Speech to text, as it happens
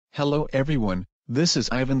Hello everyone, this is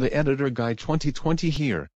Ivan the Editor Guy 2020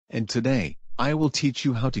 here, and today, I will teach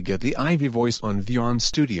you how to get the Ivy voice on Vyond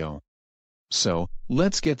Studio. So,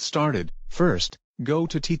 let's get started. First, go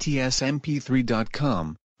to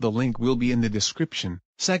ttsmp3.com, the link will be in the description.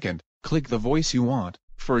 Second, click the voice you want,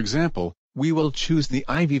 for example, we will choose the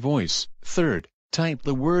Ivy voice. Third, type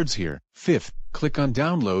the words here. Fifth, click on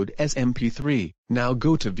Download as MP3. Now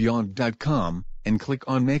go to vyond.com, and click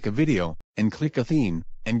on Make a Video, and click a theme,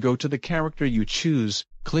 and go to the character you choose,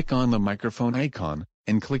 click on the microphone icon,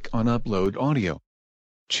 and click on Upload Audio.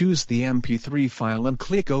 Choose the MP3 file and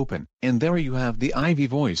click Open, and there you have the Ivy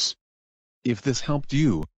voice. If this helped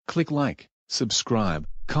you, click like, subscribe,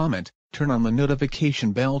 comment, turn on the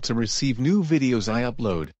notification bell to receive new videos I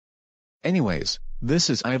upload. Anyways, this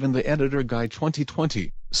is Ivan the Editor Guy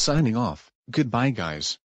 2020, signing off. Goodbye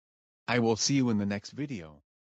guys. I will see you in the next video.